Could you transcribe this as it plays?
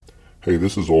Hey,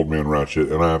 this is Old Man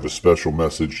Ratchet, and I have a special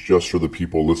message just for the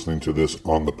people listening to this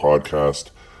on the podcast.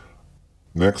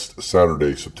 Next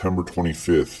Saturday, September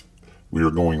 25th, we are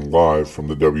going live from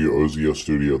the WOZO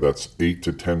studio. That's 8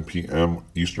 to 10 p.m.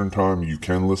 Eastern Time. You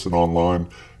can listen online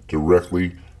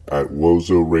directly at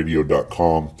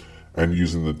WOZO-Radio.com and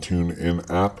using the TuneIn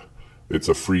app. It's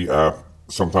a free app.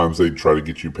 Sometimes they try to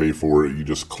get you pay for it. You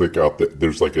just click out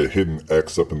there's like a hidden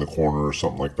X up in the corner or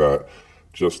something like that.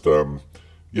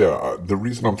 The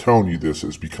reason I'm telling you this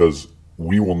is because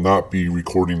we will not be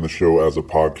recording the show as a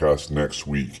podcast next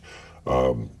week.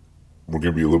 We're going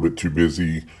to be a little bit too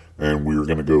busy, and we're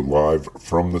going to go live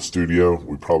from the studio.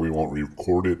 We probably won't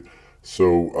record it.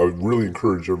 So I would really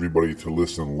encourage everybody to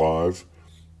listen live.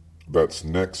 That's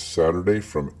next Saturday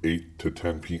from 8 to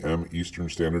 10 p.m. Eastern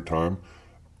Standard Time.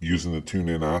 Using the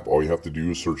TuneIn app, all you have to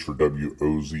do is search for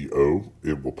WOZO.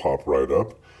 It will pop right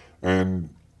up. And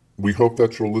we hope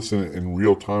that you'll listen in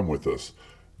real time with us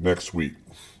next week.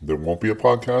 There won't be a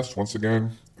podcast once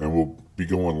again, and we'll be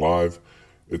going live.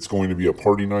 It's going to be a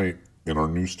party night in our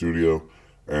new studio,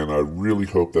 and I really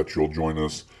hope that you'll join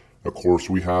us. Of course,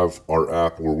 we have our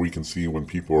app where we can see when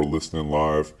people are listening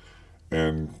live.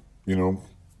 And,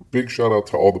 big shout out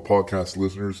to all the podcast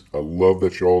listeners. I love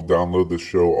that you all download this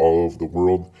show all over the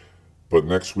world. But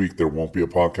next week, there won't be a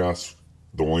podcast.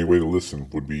 The only way to listen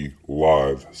would be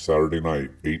live Saturday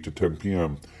night, 8 to 10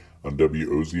 p.m. on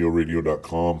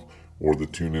WOZORadio.com or the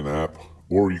TuneIn app.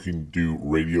 Or you can do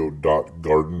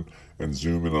radio.garden and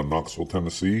zoom in on Knoxville,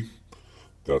 Tennessee.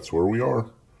 That's where we are.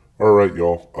 All right,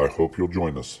 y'all. I hope you'll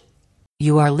join us.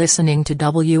 You are listening to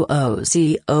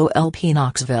WOZO-LP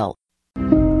Knoxville.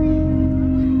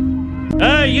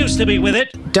 I used to be with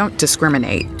it. Don't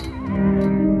discriminate.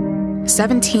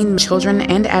 17 children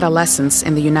and adolescents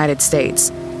in the United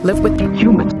States live with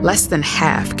humans. Less than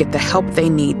half get the help they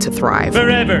need to thrive.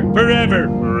 Forever.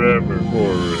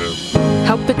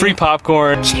 Help the Free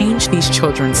popcorn. change these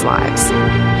children's lives.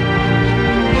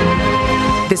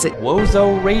 Visit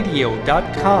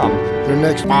WOZORadio.com. Your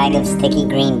next bag of sticky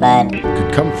green bud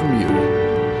could come from you.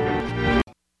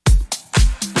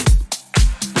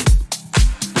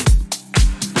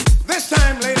 This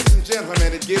time, ladies and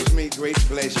gentlemen, it gives me great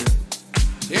pleasure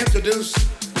to introduce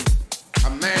a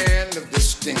man of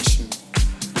distinction,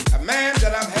 a man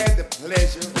that I've had the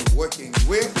pleasure of working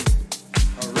with,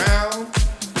 around,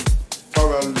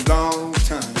 for a long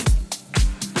time.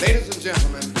 Ladies and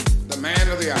gentlemen, the man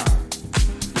of the hour.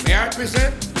 May I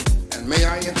present and may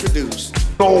I introduce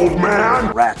Old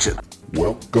Man Ratchet.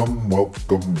 Welcome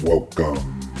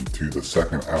to the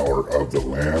second hour of the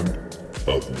Land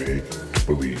of Make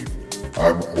Believe.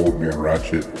 I'm Old Man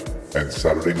Ratchet, and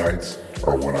Saturday nights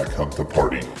are when I come to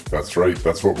party. That's right,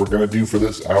 that's what we're going to do for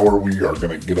this hour. We are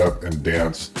going to get up and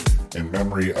dance in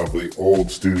memory of the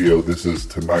old studio. This is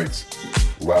tonight's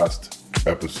last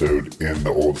episode in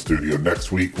the old studio.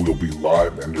 Next week, we'll be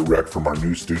live and direct from our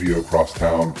new studio across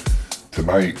town.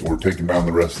 Tonight, we're taking down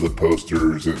the rest of the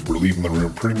posters. We're leaving the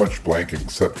room pretty much blank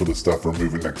except for the stuff we're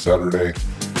moving next Saturday.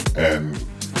 And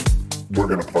we're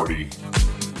going to party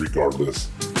regardless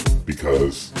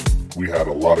because we had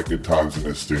a lot of good times in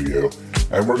this studio.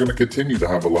 And we're going to continue to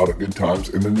have a lot of good times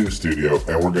in the new studio.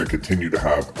 And we're going to continue to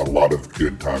have a lot of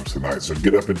good times tonight. So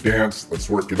get up and dance. Let's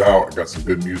work it out. I got some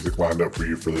good music lined up for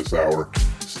you for this hour.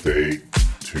 Stay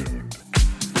tuned.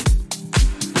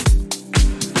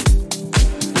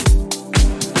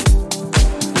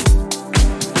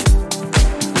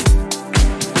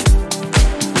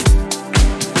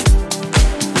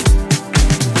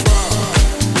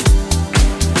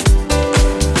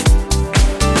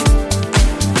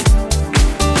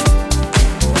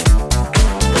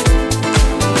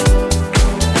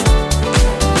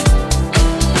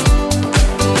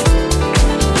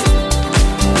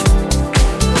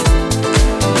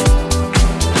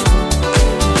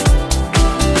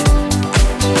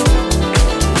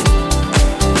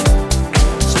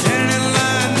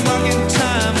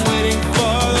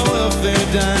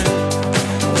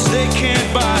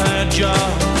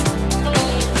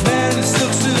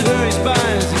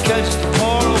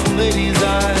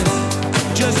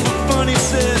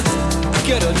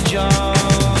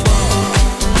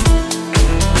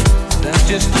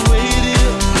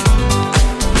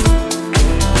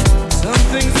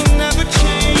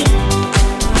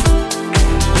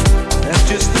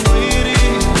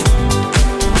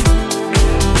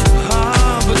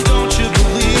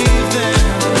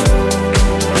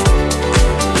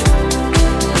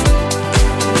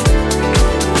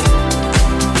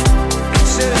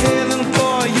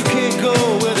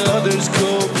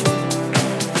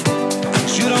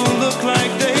 You don't look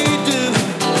like they do.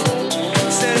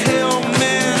 Said, hey, old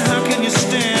man, how can you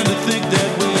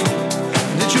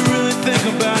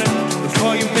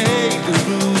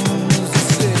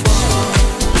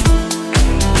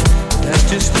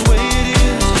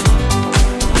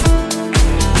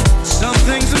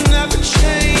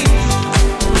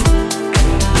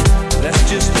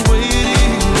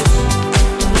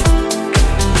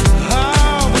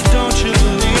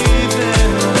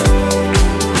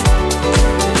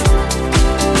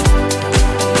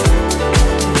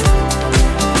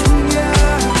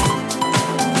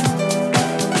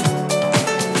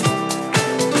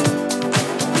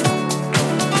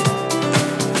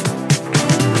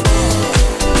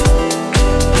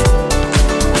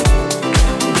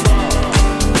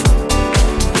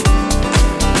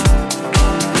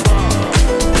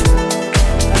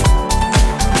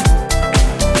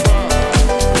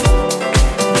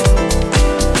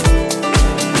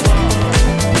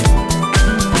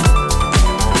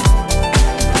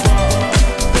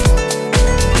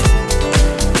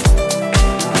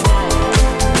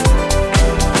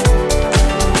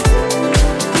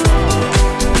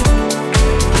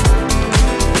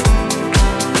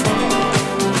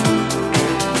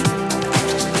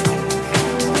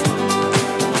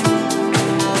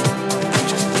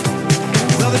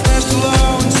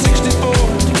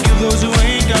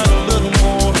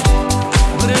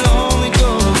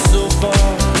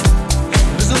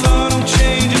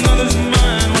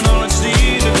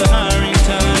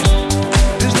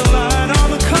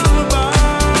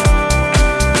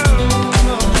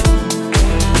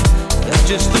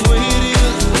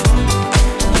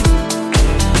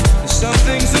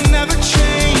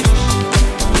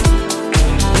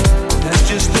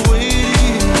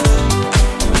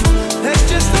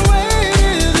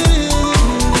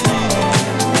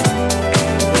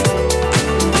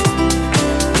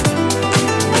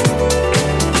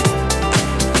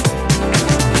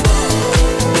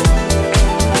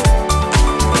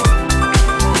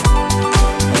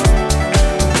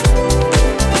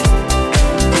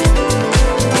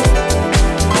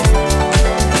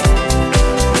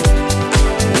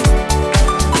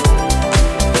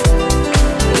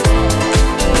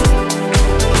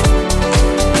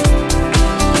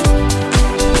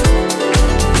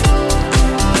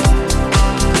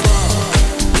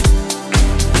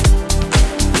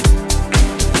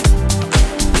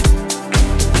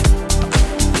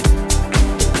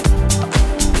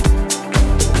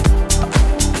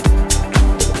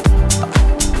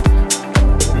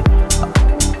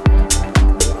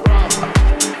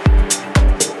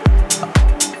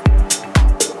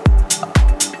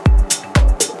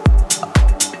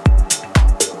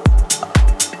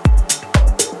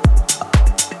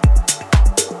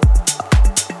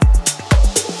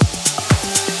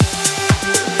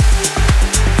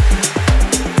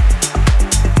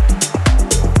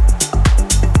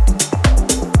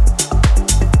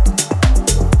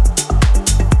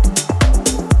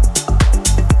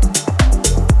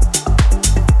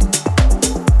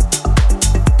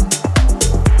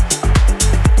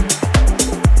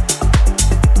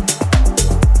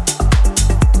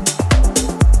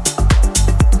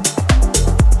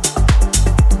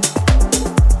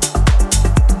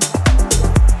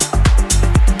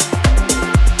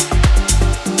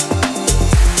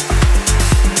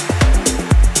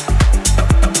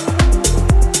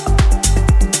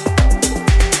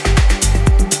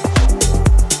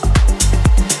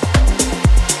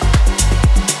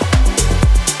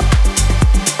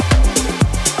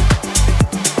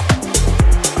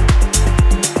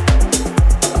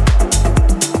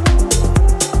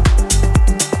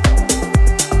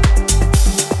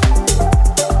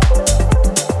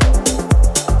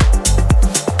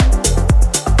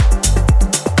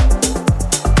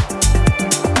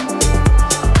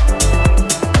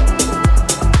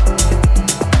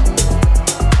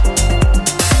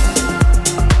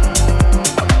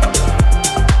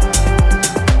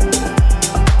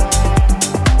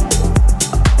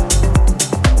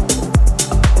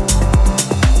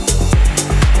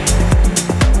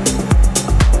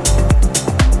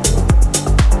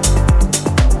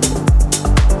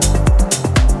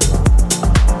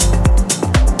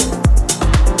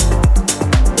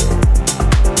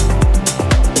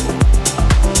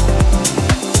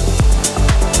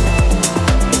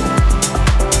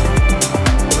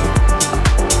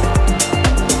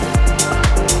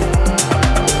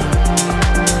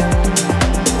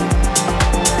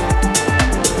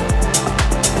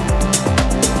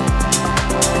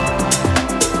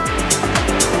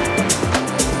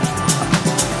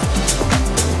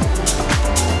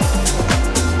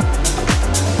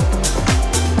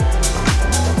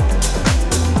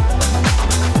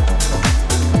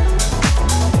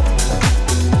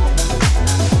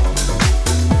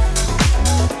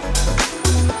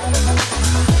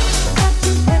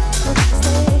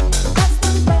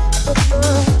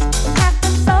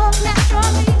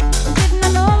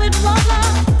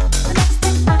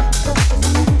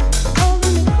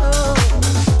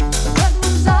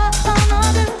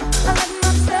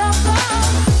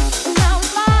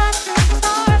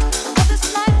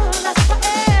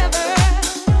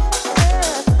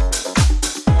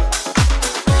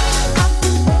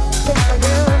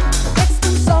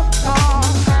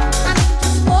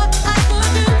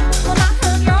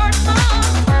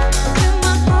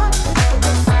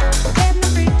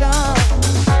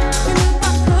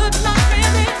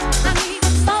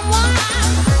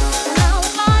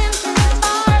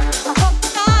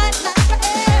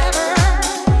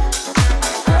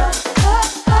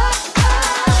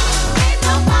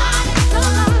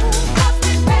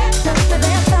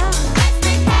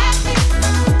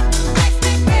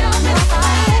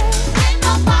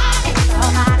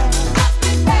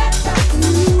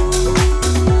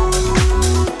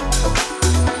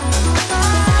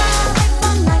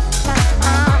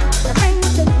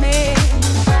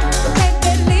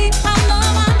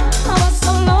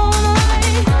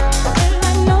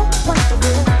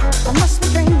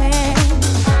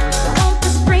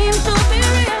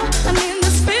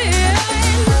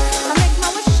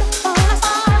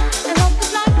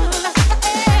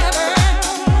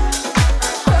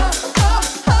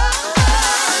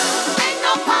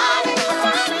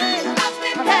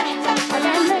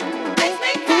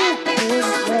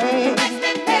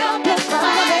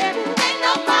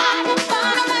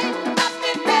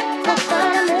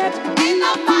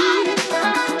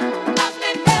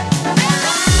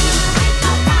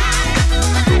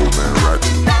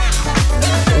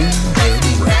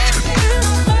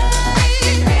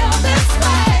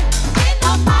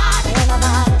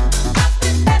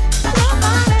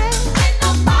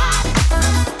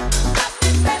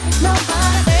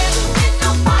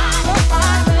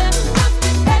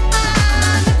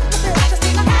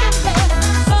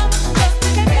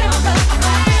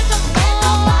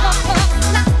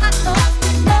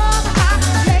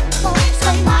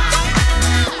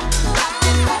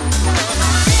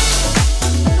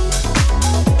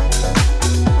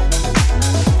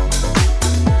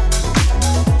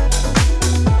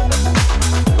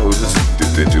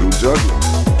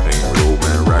with Old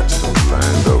Man Ratchet on the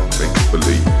land of Make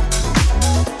Believe.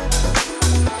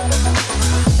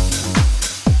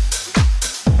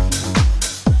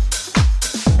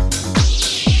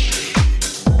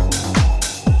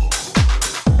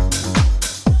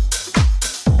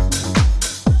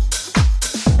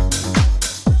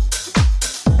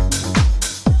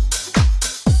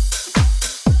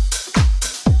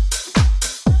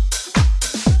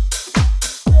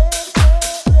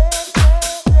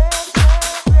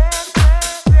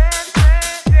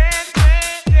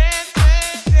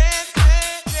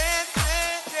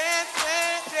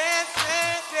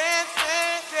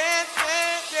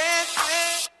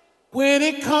 When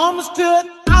it comes to an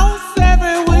ounce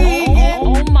every weekend.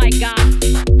 Oh my God.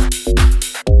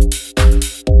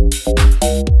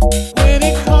 When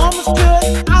it comes to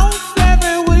an ounce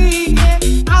every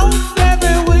weekend, ounce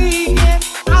every weekend,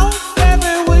 ounce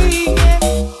every weekend.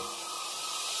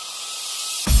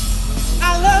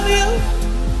 I love you.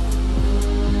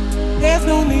 There's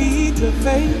no need to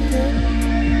fake it.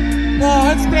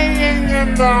 Lord, staying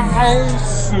in the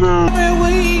house every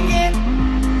weekend.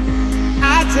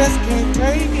 I just can't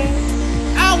take it.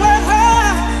 I work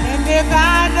hard, and if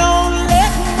I don't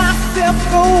let myself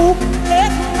go,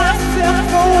 let myself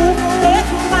go, let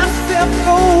myself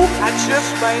go, I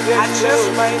just might let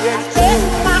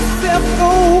myself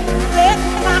go, let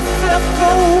myself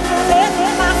go, let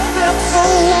myself go,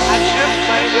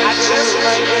 I just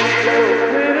might let go.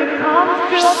 When it comes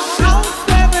to ounce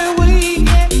every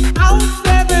weekend, ounce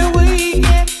every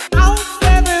weekend, ounce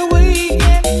every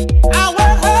weekend, I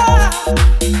work hard.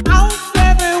 Ounce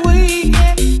every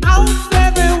weekend, ounce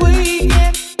every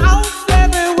weekend, ounce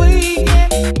every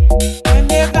weekend. And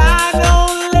if I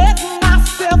don't let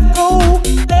myself go,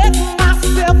 let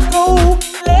myself go,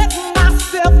 let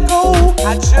myself go, I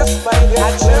just might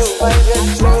get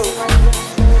through.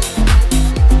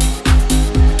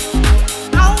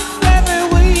 Ounce every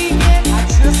weekend, I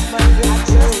just might get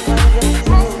through.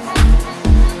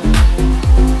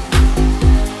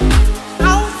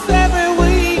 Ounce every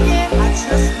weekend, I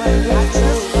just might get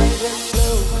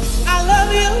through. I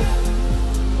love you.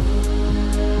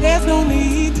 There's no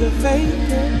need to fake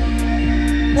it.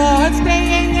 Lord,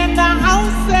 staying in the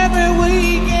house every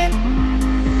weekend.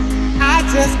 I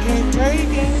just can't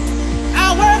take it.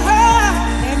 I work hard,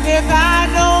 and if I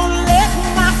don't let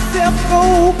myself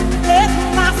go, let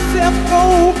myself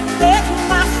go, let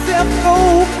myself go,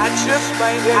 I just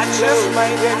might get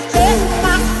let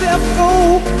myself go,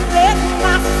 let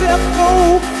myself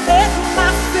go, let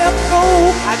myself go,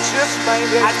 I just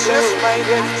might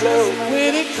get close.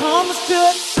 When it comes to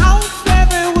ounce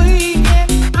every weekend,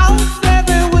 ounce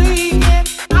every weekend,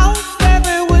 ounce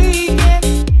every weekend,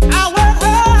 I work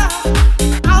hard.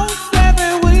 Ounce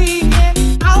every weekend,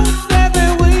 ounce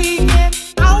every weekend,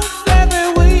 ounce every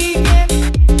weekend.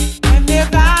 And if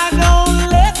I don't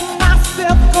let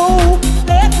myself go,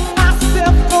 let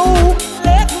myself go,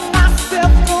 let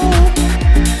myself go.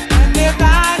 And if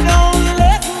I don't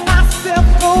let myself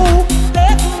go,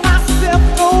 let myself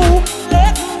go,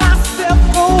 let myself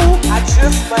go, I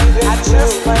just might get through. I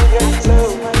just might get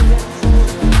through.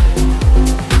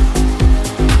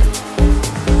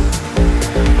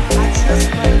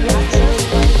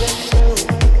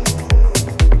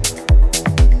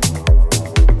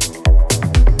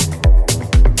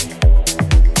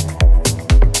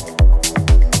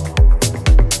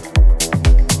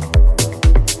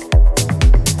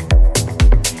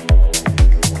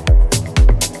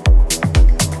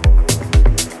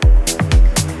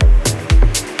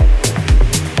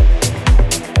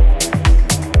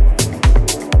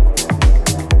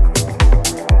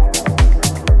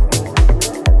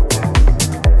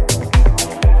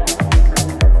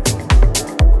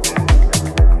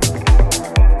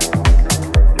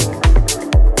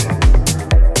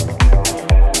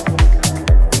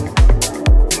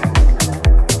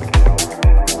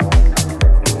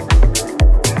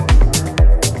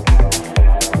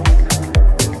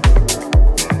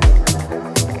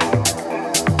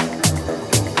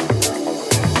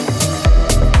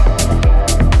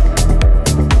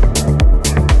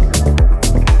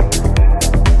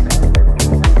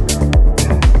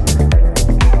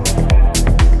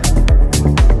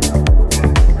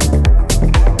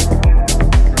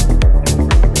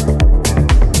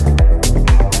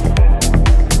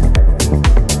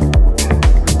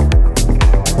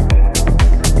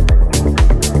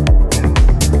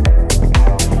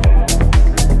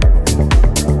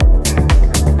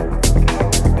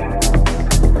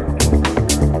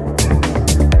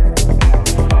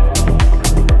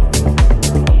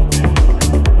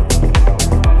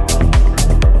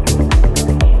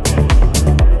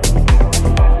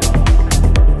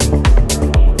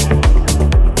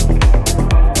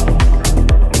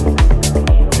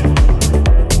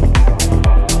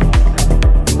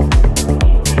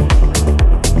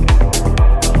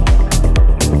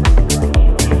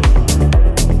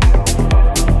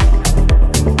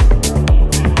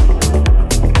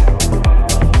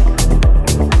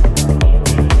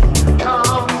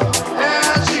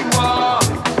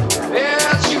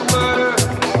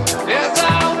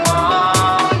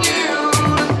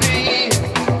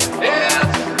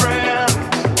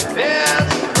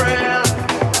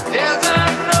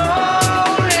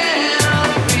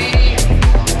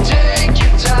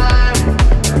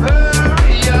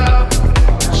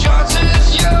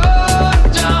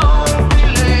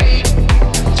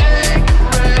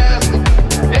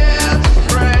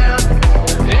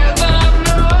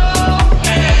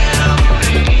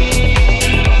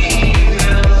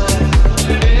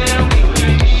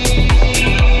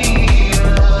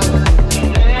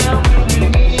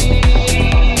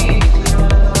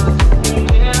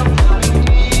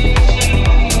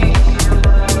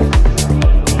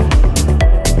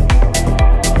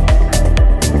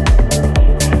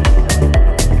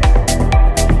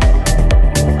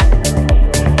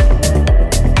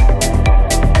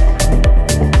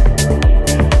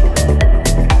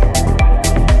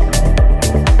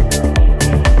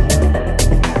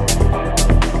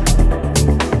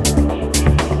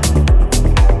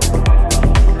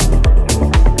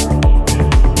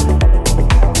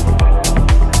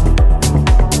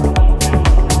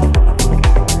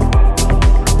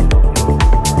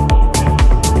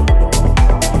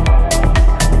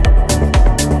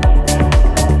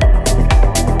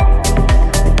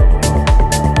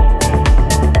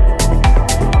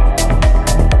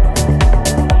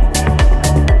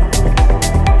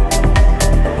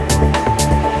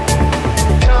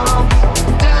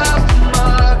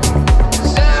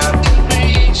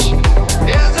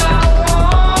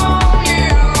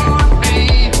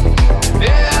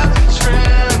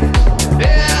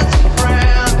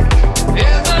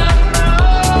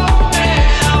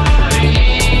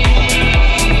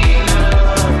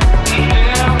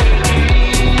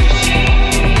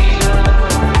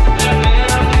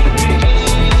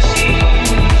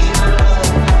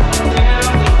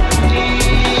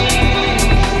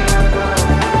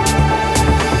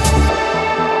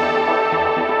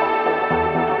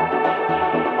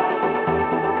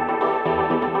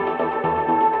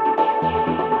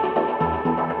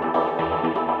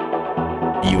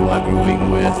 You are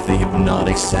grooving with the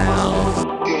hypnotic sound.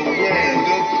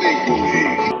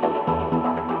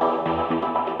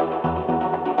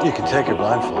 You can take your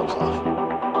blindfolds off.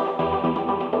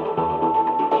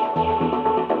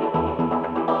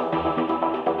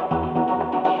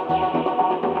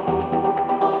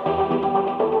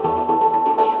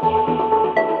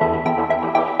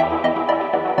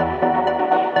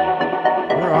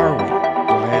 Where are we?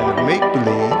 The land of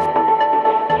make-believe.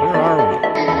 Where are we?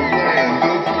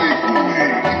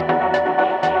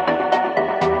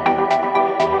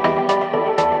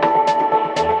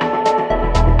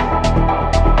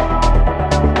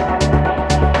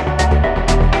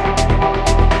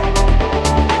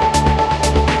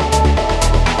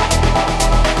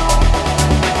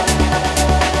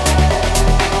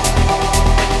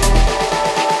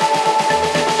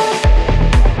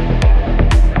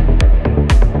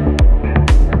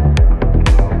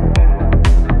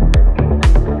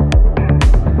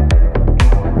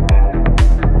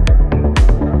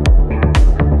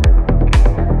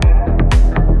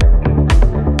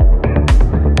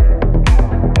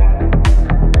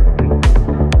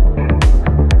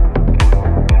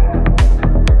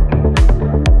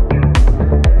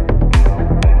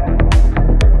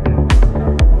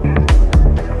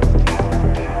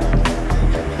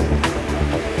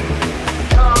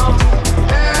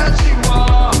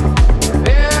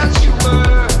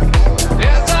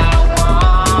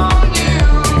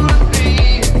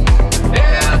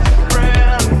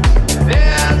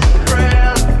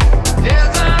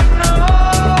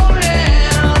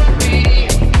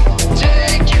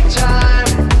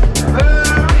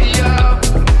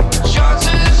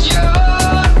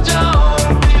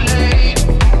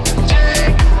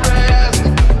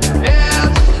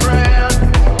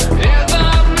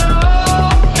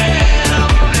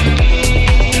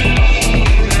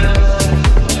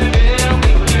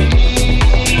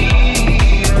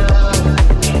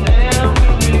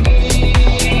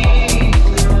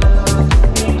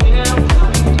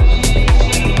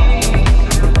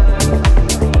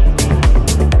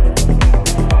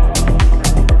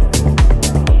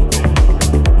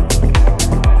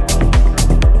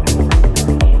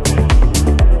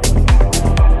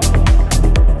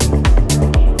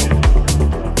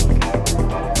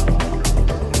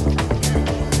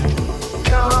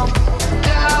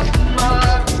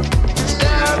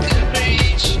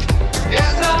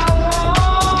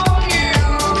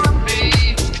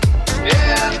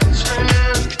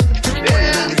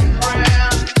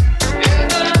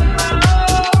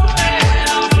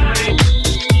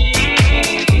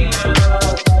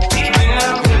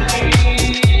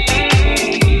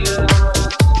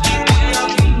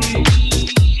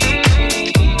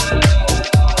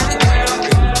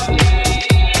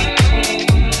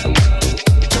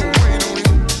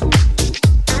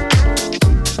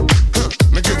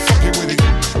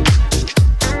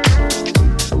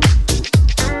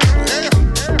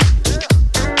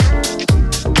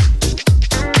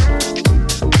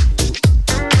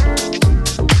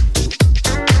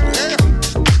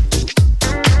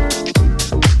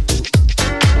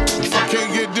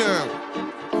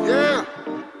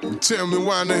 Tell me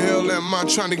why in the hell am I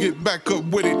trying to get back up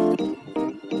with it?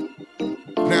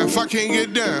 Now if I can't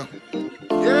get down,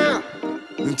 yeah,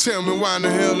 then tell me why in the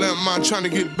hell am I trying to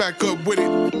get back up with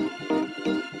it?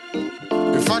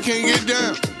 If I can't get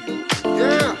down,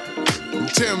 yeah, then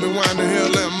tell me why in the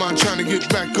hell am I trying to get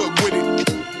back up with it?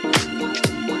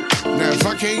 Now if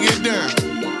I can't get down,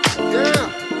 yeah,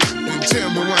 then tell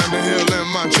me why in the hell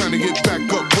am I trying to get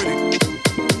back up with it?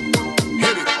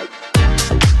 Hit it.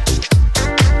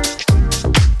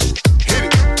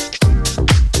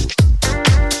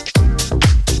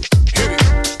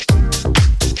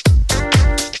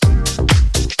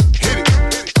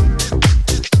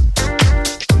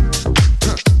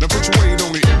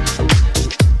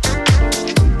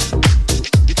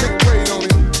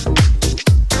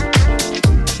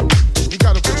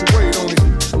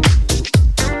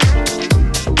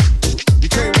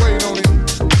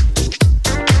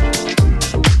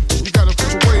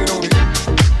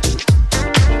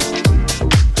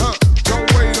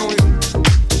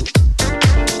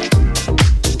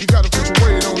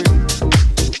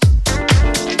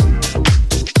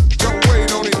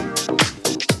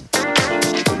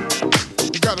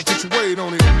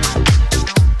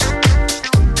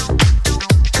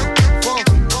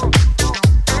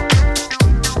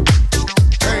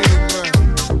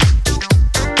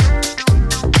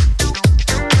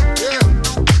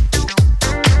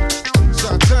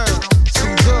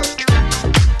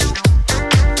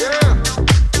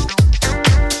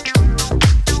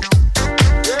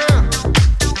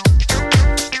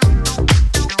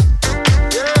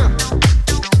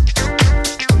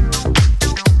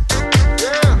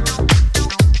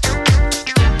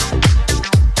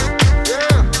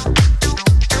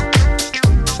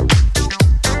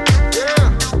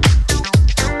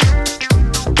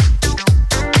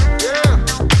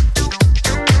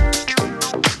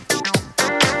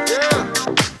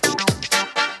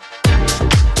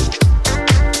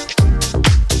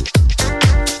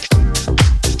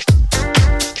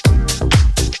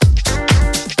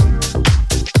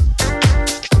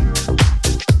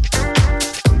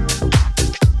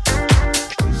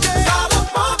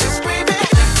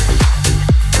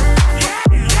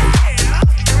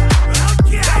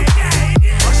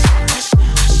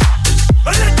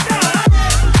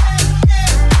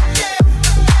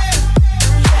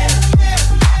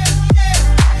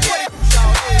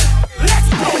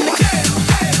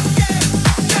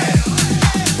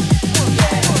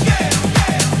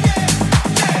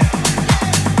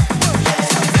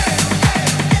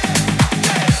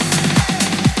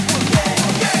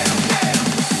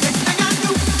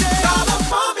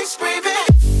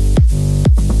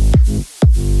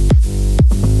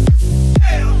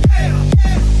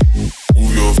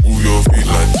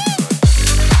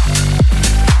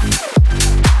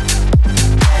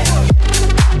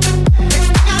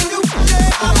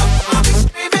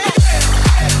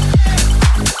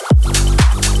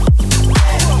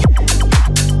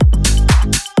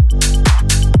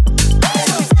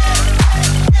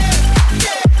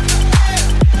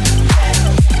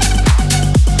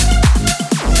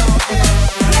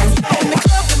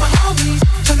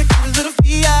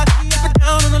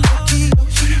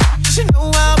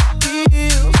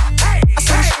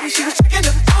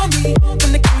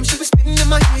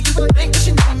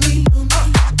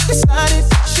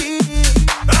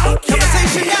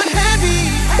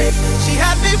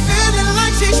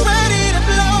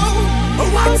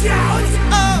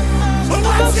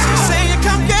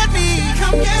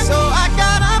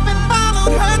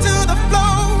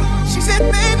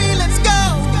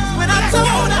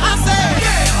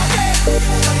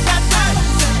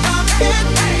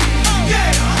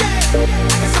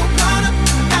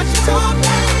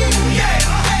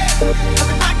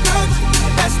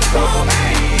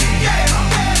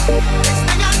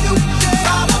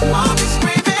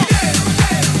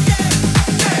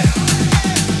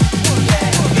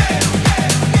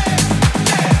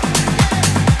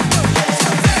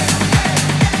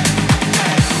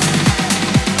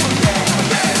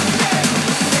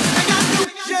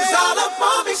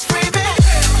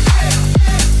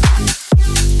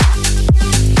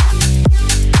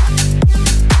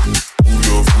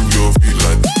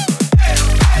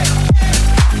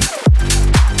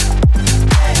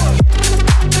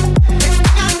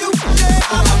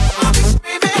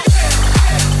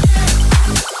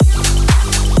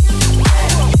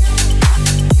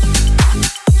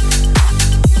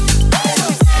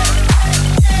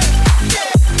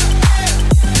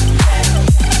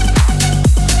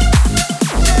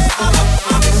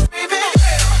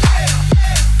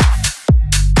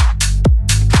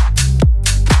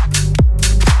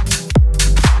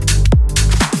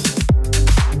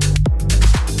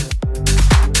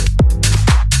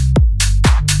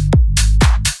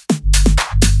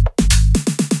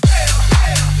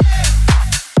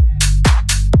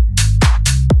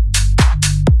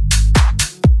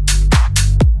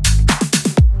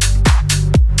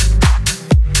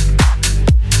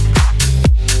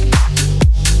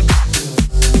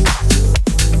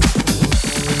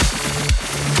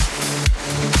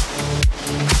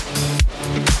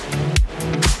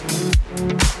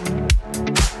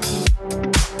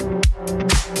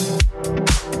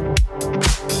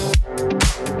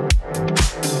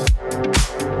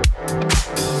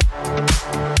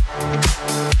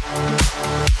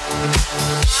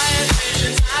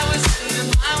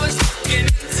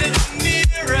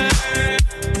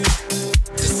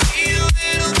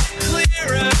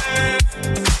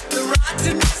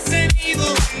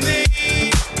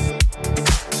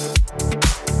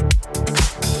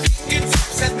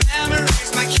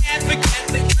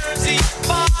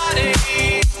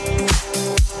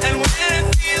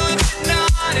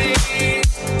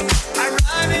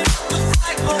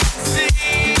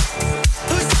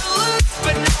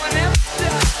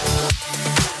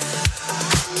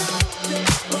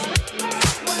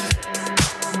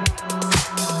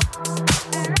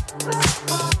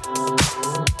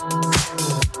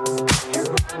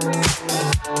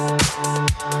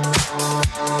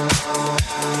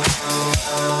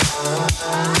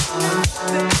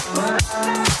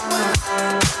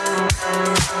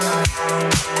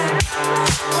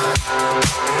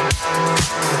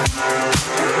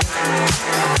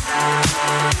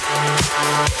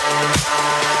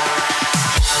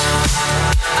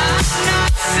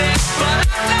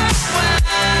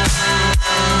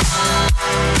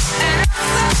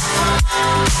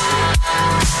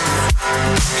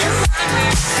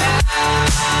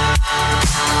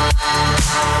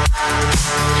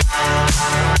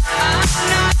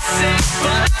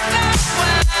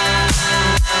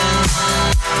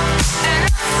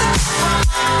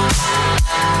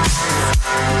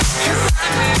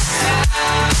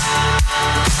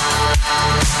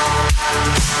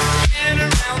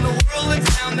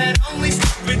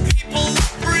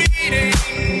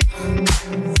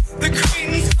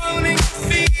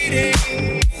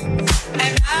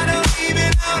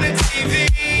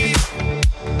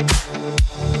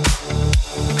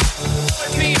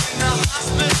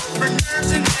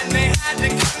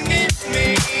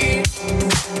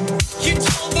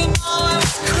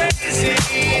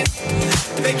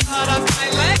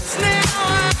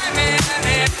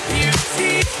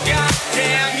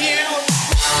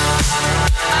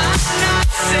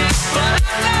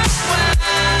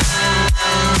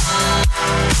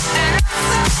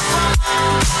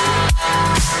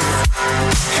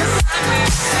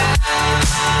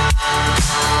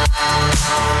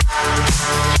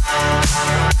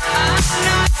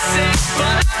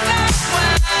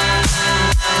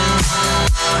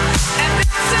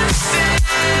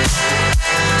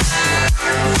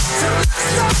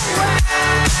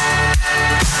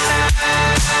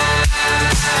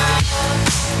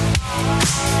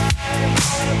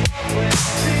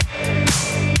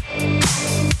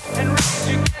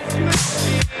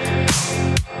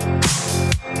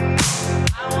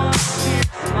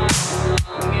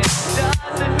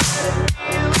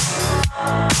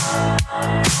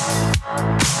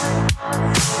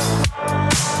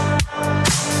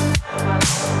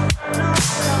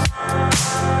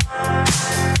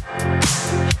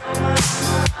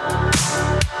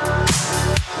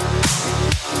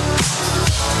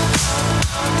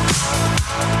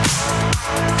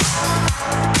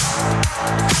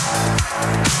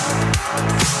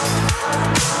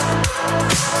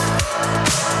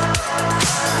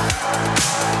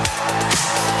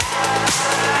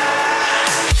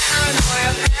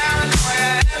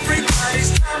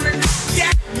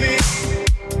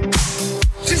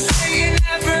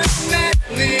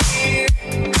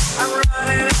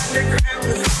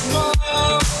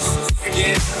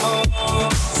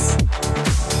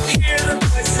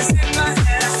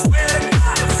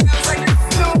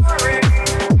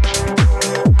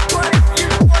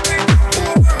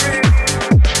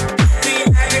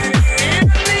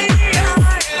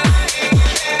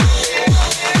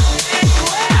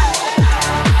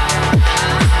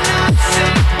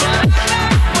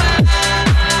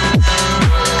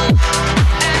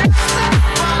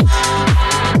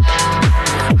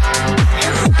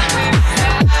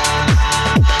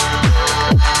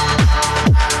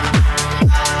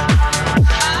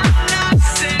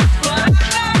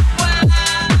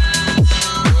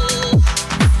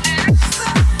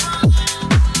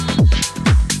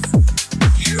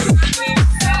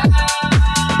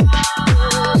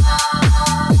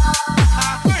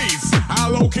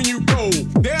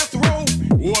 death row.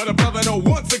 What a brother, no.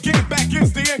 Once again, back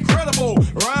is the incredible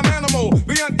rhyme animal,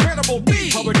 the uncannibal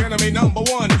D. Public enemy number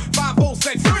one, 5-0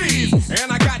 set freeze.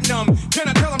 And I got numb. Can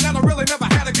I tell them that I really never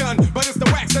had a gun? But it's the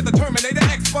wax that the Terminator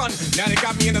X fun. Now they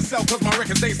got me in the cell, cause my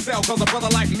records they sell. Cause a brother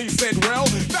like me said, well,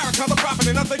 Farrakhan's a prophet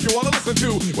and I think you wanna listen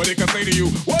to what they can say to you.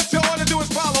 What you ought to do is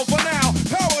follow for now.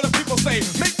 Power the people say,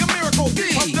 make a miracle.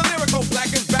 Pump the lyrical,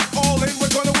 black is back all in. We're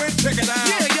gonna win, check it out.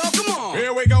 Yeah, yo, come on.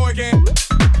 Here we go again.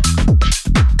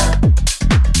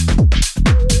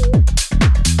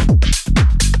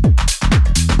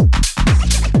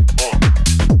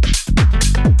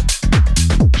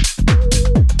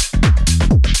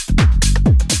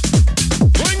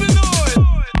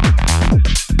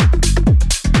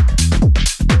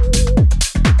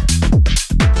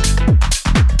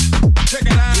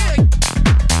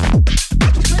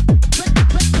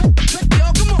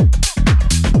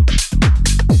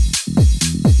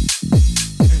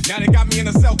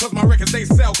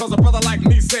 Cause a brother like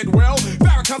me said, well,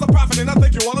 Farrakhan's a prophet and I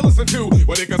think you wanna listen to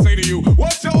what they can say to you.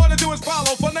 What you ought to do is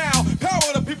follow for now.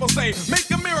 Power the people say, make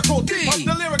a miracle. Pump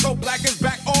the lyrical, black is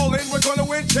back all in. We're gonna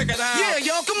win, check it out. Yeah,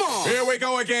 yo, come on. Here we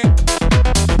go again.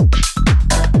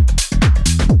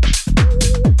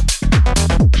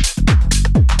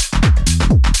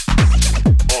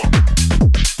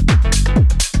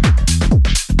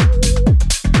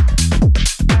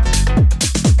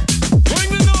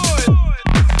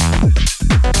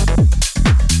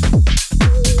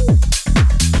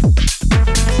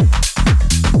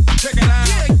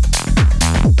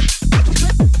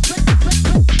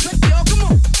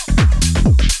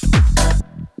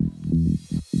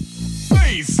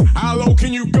 How low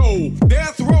can you go?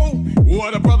 Death row?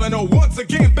 What a brother, no. Once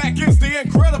again, back is the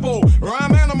incredible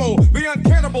rhyme animal, the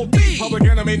uncannibal D. Public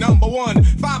enemy number one,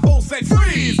 5-0 set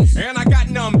freeze. And I got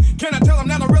numb. Can I tell them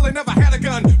that I really never had a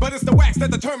gun? But it's the wax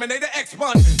that the Terminator X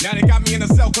spun. Now they got me in the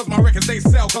cell cause my records they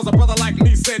sell. Cause a brother like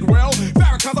me said, well,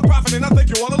 Farrakhan's a prophet and I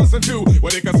think you wanna listen to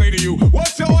what they can say to you.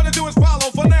 What you ought to do is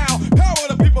follow for now. Power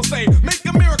the people say, make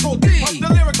a miracle. Pump the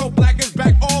lyrical, black is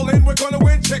back all in. We're gonna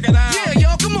win, check it out. Yeah,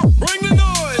 yo, come on. Bring the noise.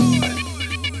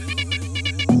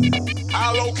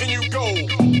 How low can you go?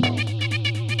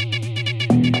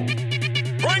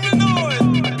 Bring the noise.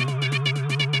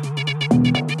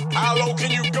 How low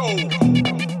can you go?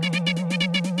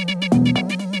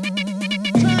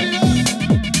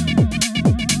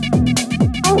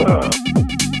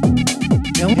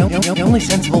 The only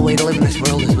sensible way to live in this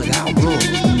world is without rules.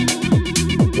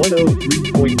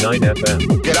 103.9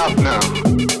 FM. Get up now.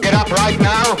 Get up right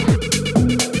now.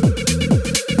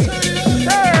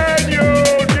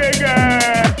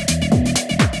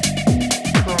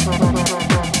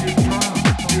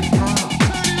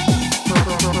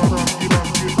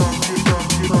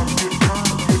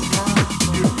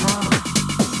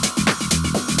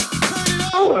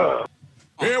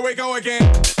 Here we go again.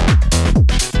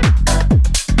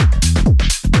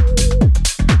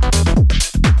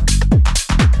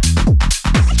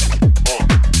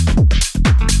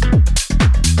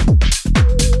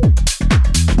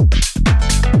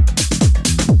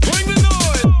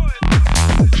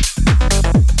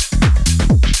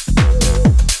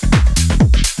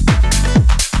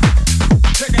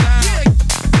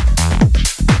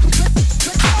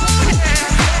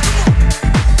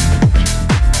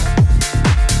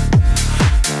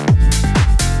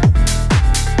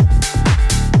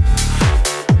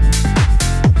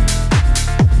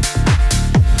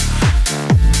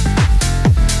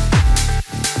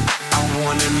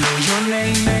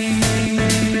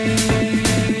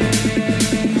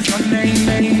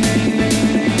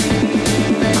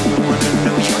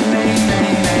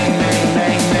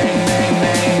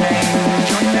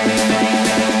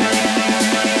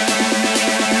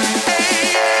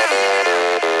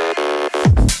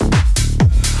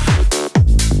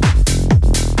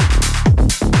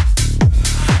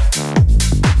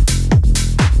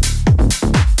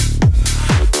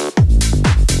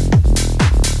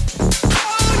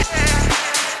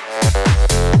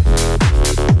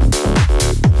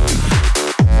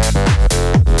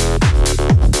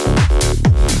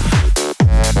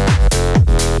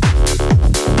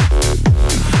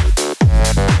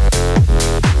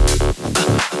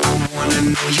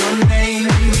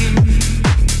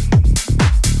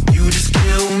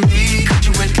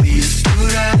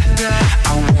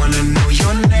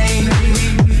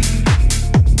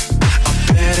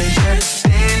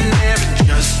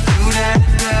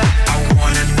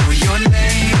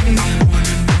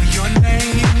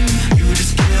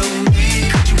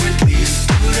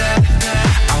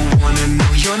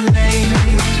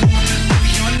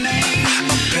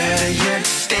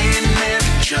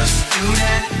 Just do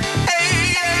that. Hey.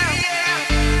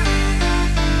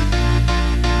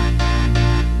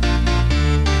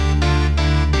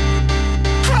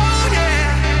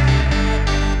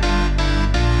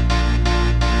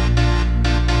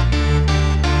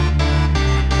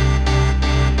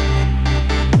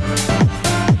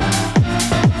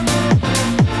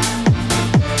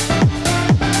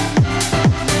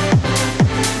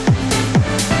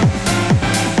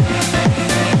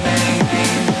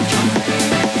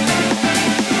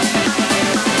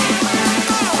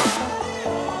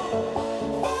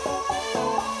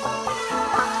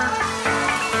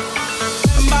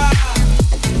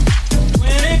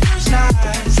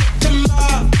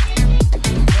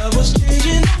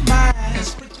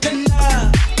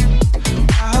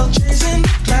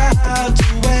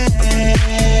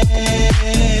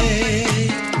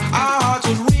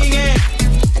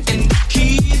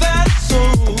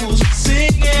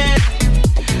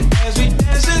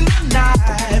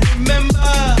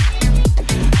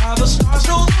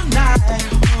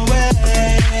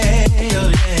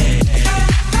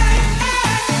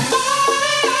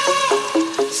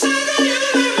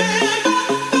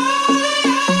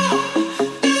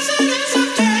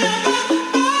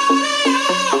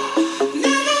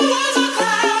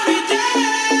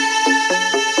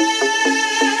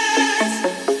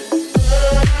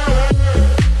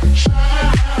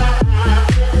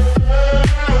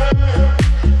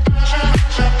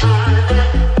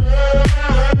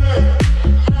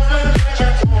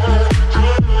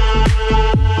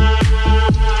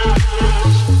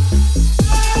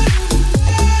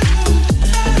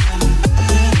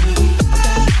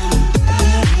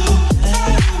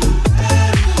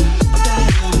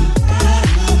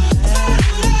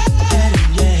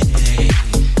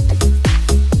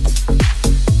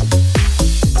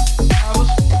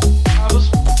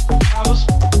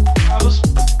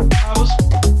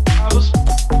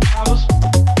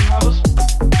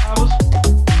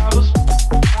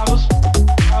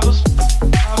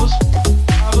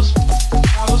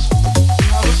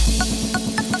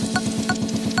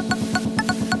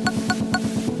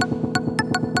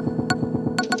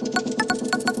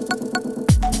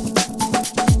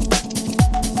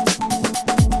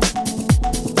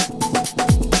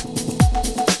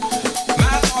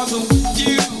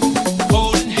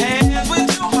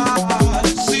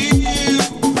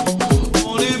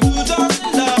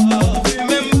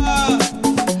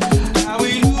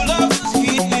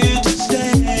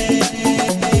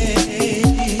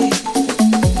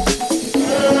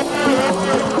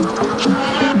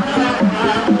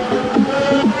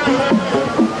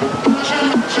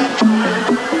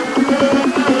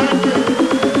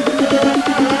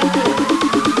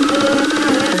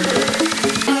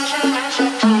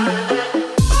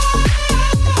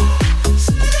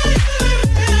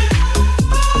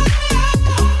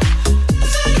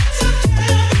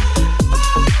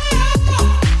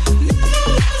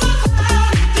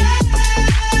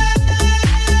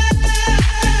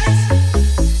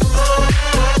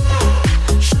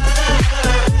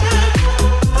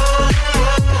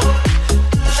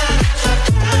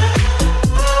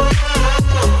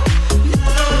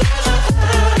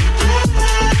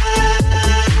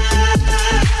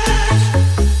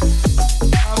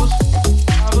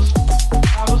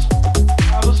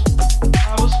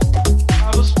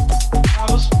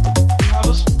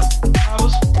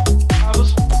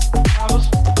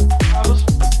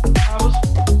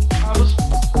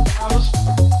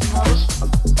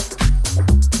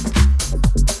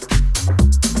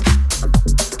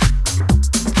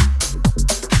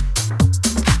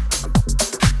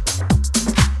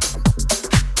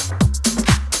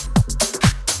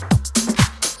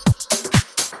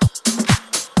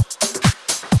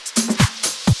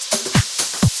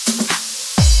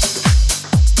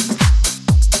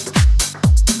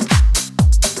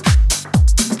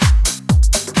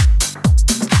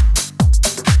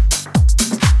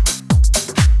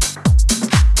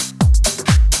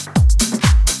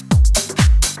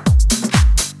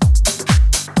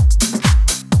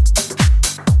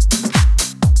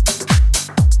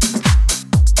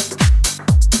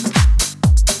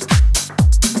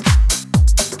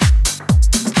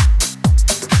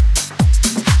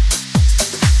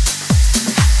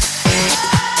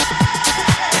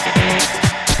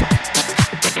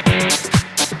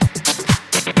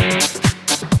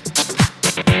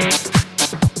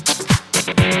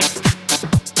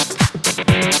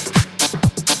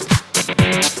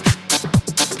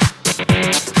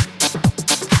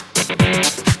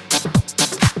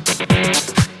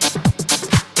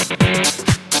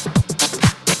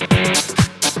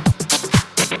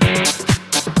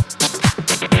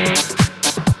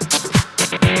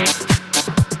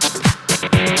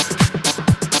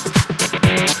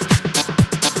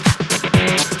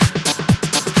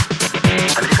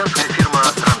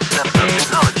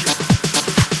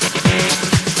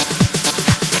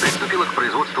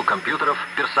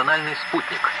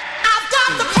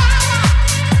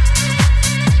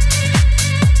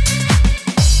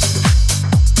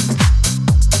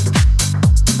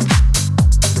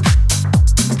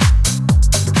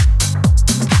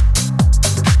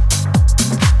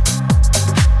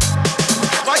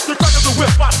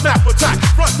 whip, I snap, attack,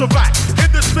 front to back, in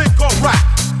this thing called rap.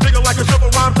 Nigga like a shovel,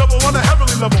 rhyme double on a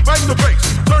heavenly level. Bang the bass,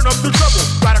 turn up the treble.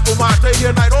 Radical mind, day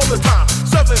and night, all the time.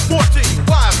 714,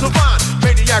 wise, divine,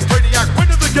 maniac, radiac,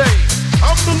 winning the game.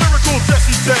 I'm the lyrical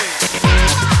Djay.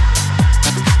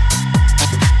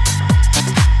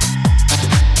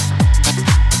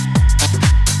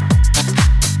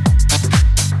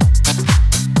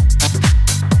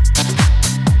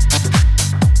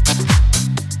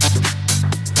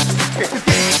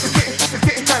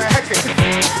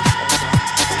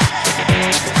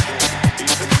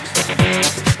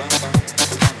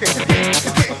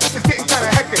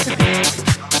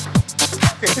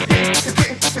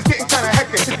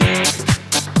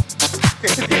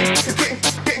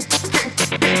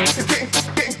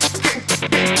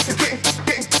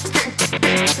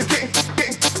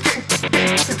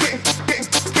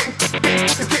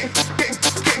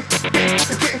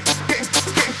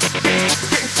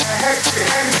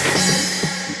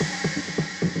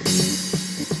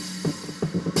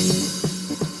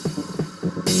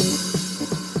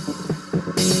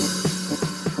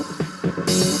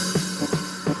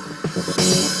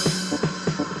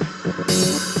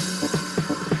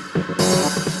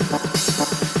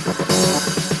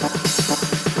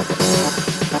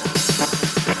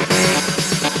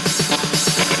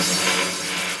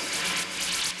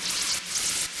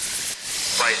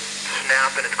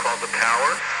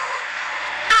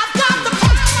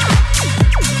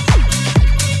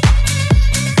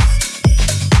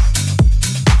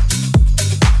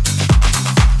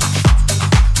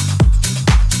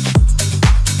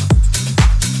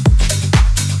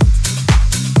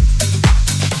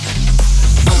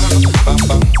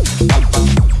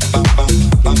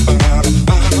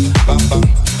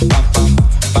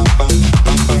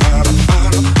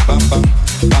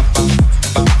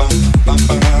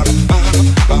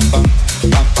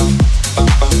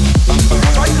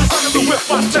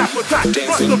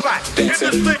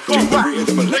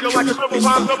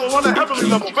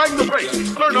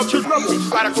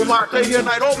 Radical mind, day and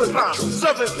night, all the time.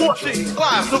 714,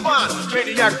 live, divine,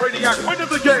 maniac, radiac, winning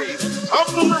the game.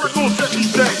 I'm the lyrical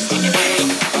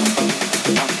Djay.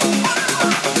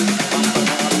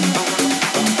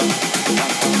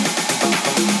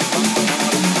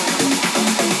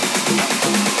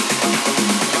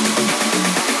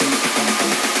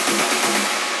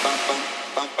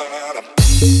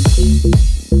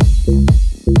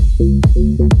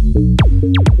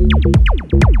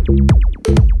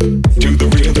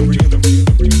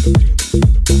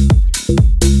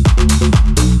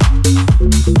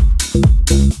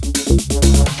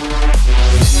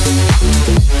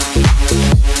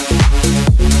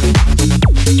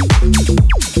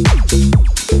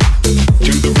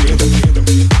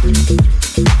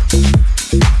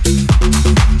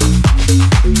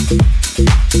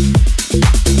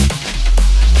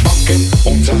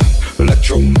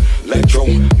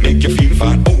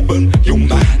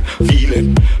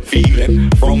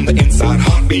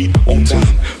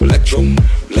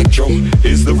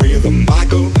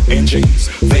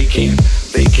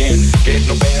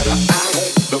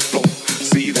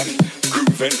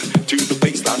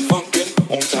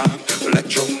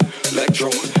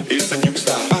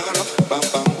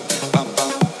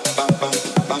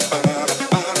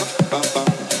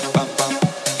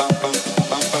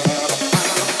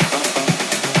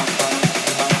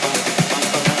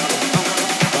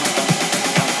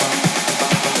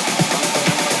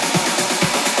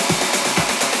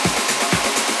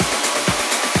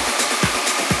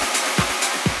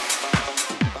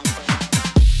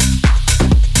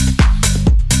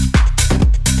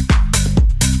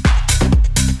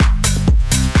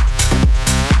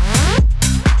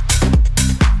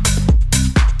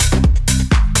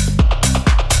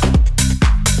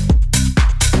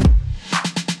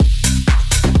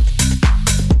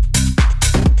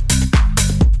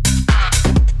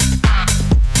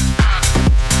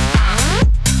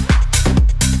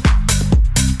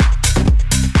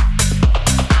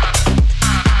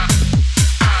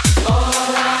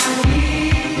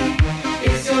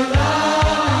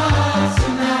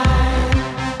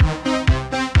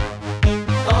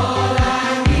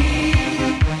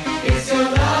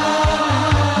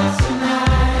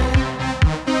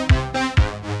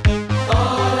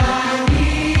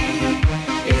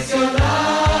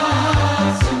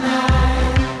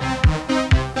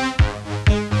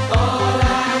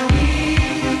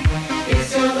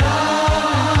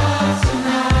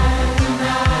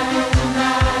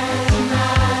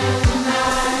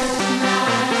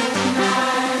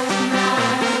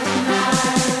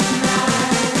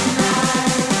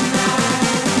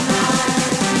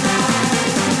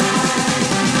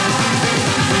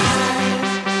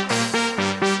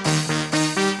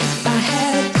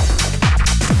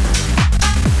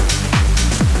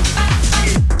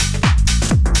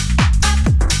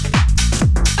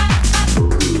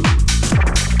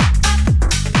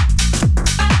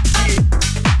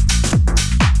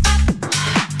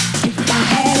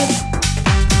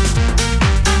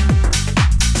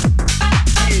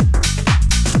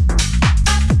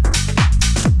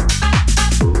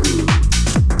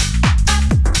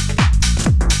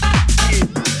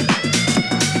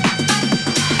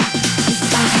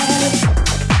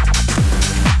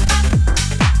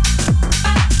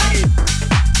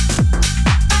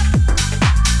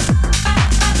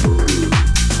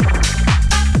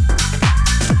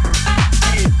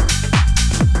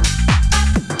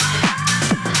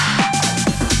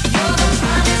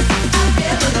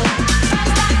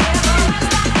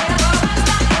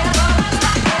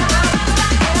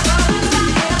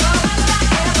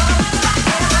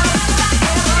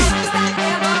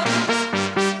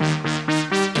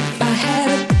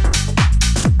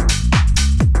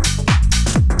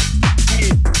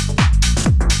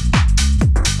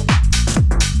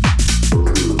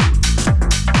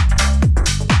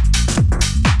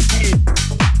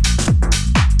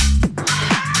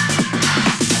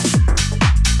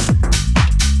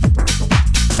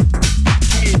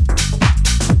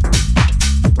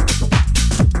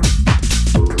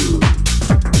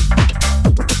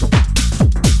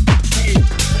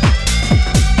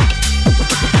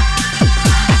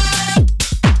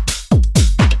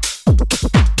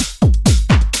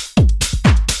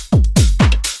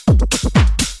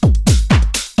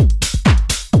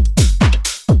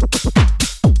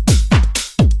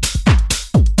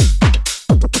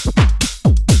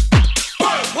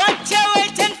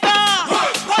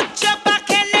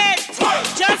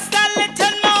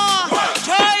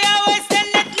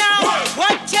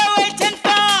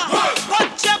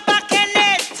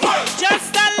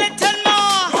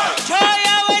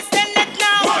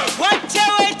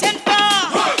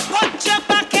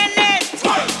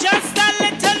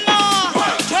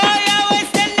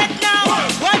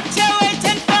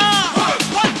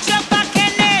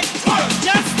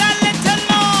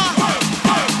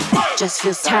 just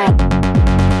feels tight.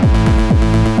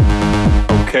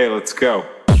 Okay, let's go.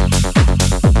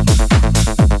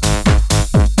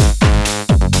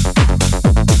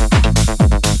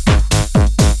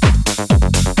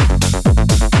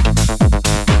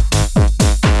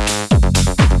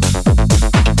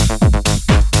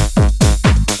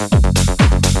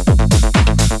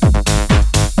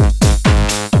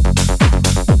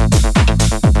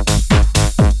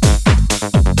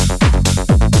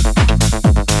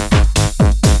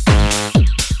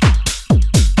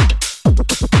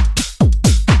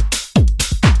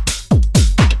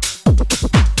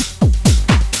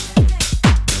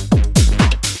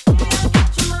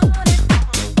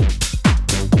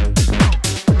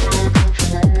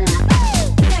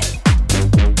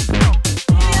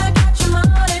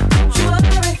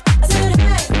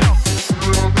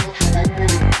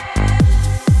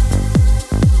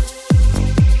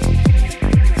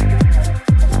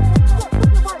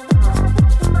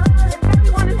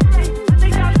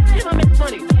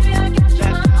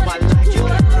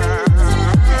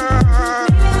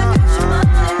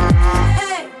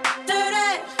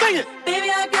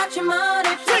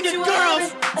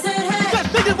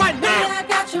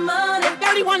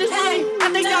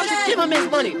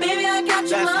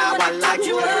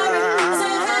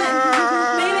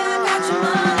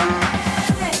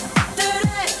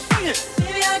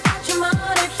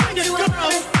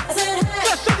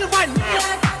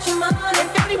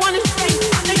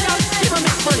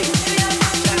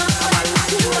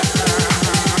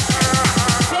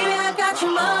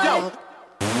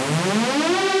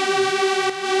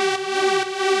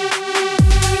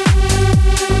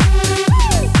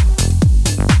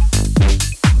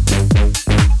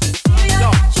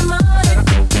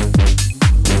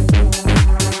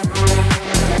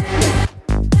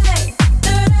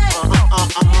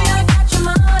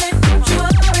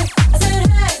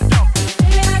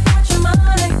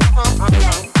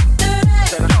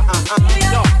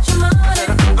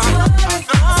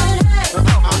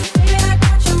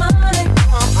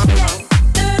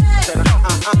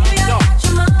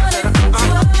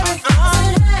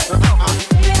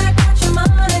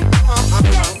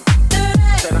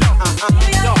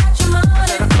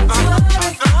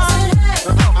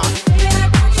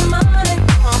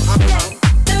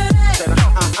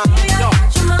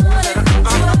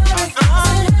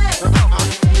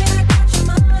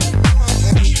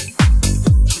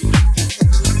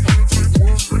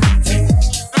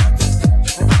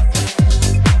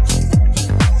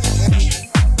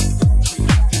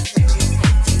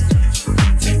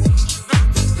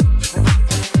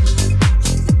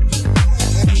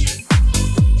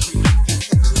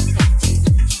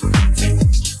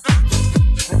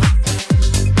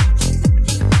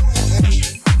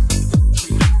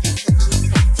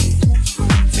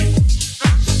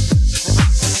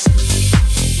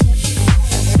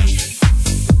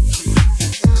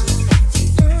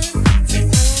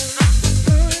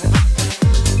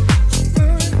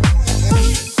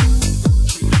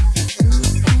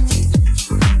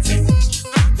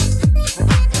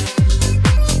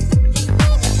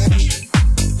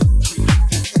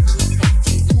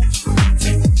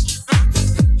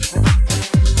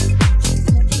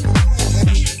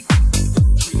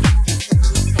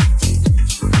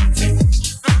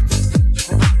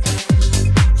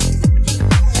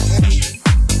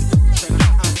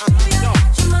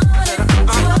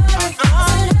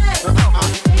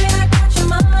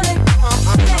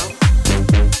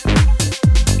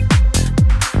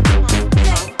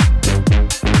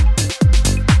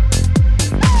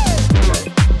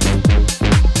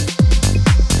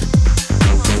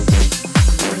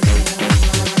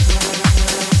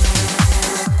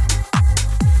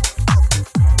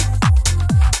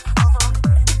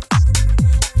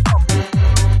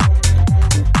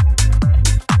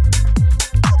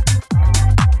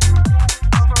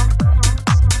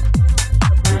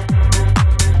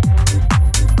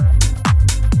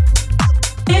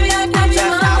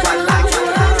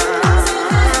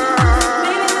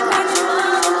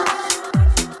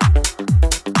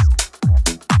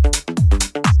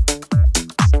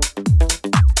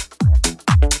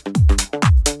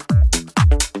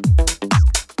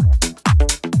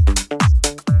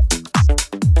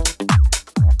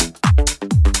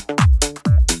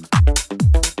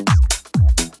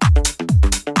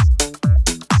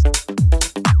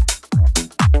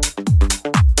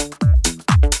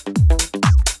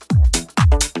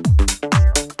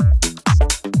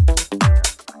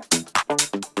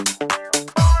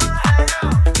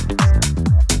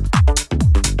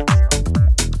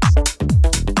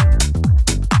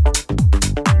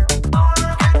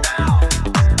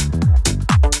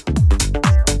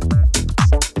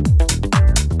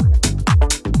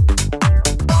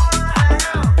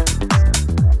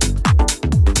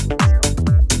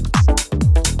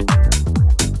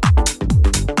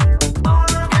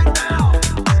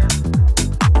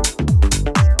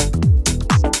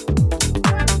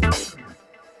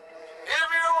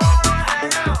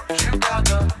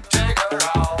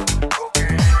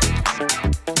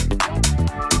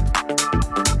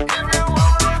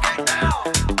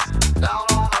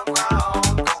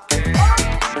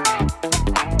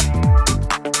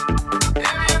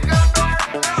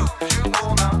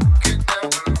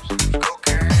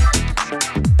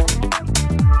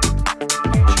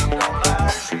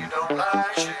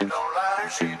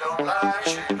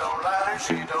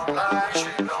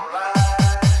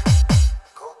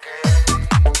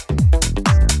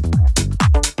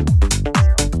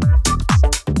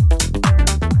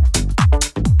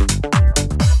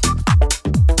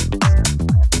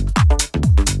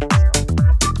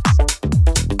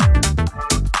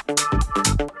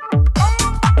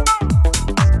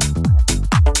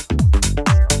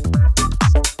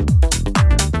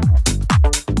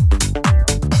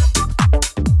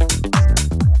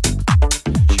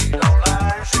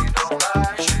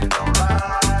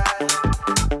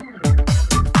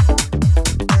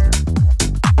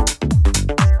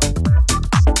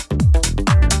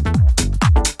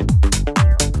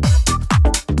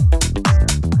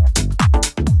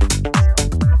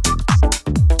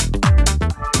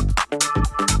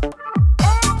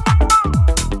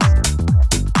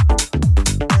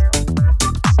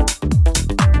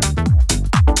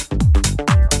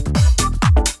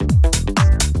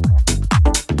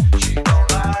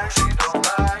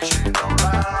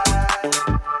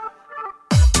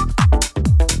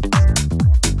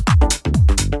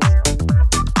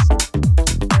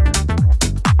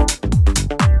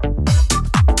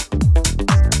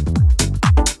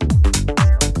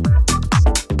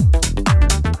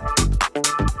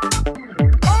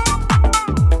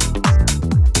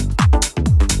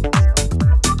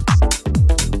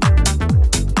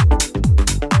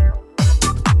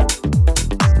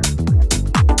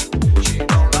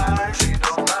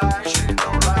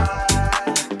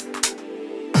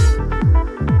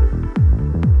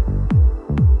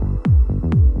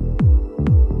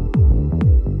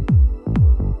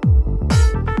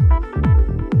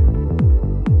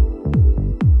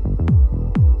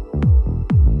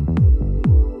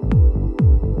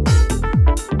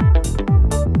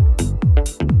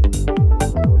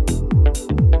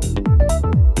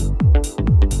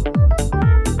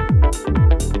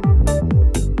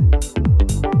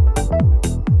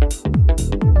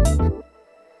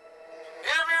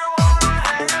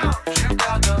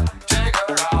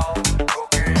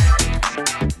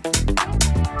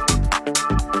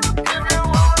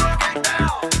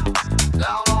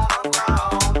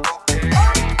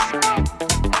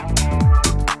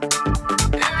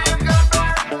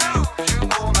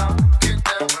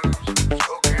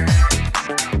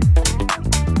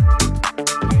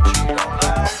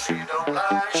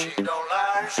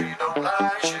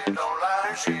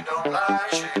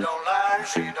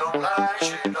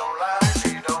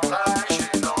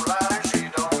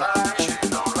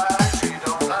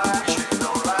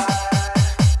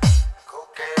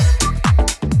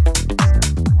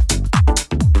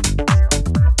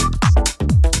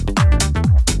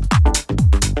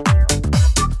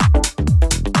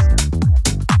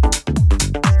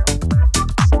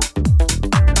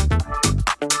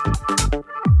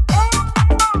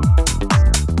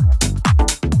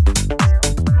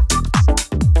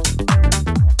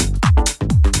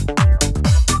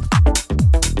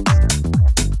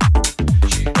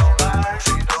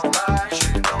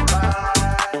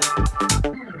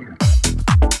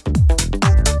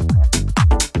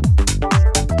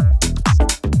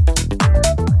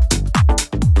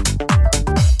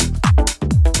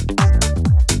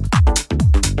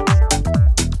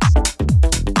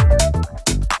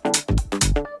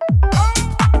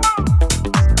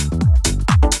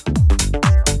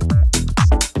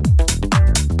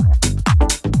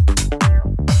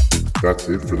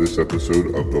 it for this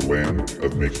episode of The Land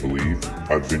of Make-Believe.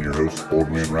 I've been your host,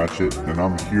 Old Man Ratchet, and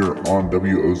I'm here on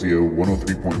WOZO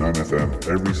 103.9 FM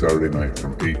every Saturday night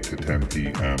from 8 to 10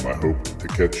 p.m. I hope to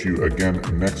catch you again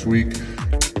next week.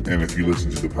 And if you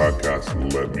listen to the podcast,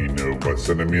 let me know by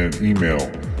sending me an email,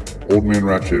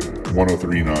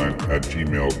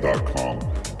 oldmanratchet1039@gmail.com.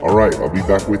 All right, I'll be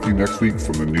back with you next week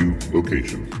from the new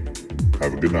location.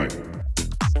 Have a good night.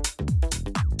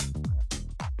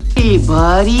 Hey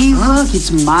buddy, look,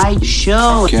 it's my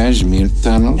show. Cashmere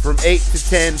Tunnel. From 8 to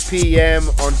 10 p.m.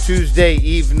 on Tuesday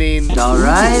evening.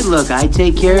 Alright, look, I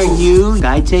take care of you,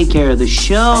 I take care of the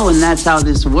show, and that's how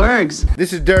this works.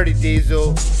 This is Dirty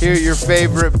Diesel. Here are your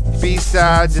favorite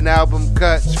B-sides and album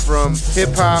cuts from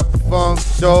hip-hop, funk,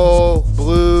 soul,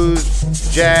 blues,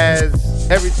 jazz,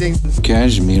 everything.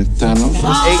 Cashmere Tunnel.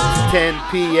 From 8 to 10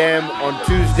 p.m. on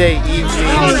Tuesday evening.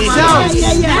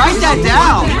 Write that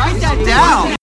down.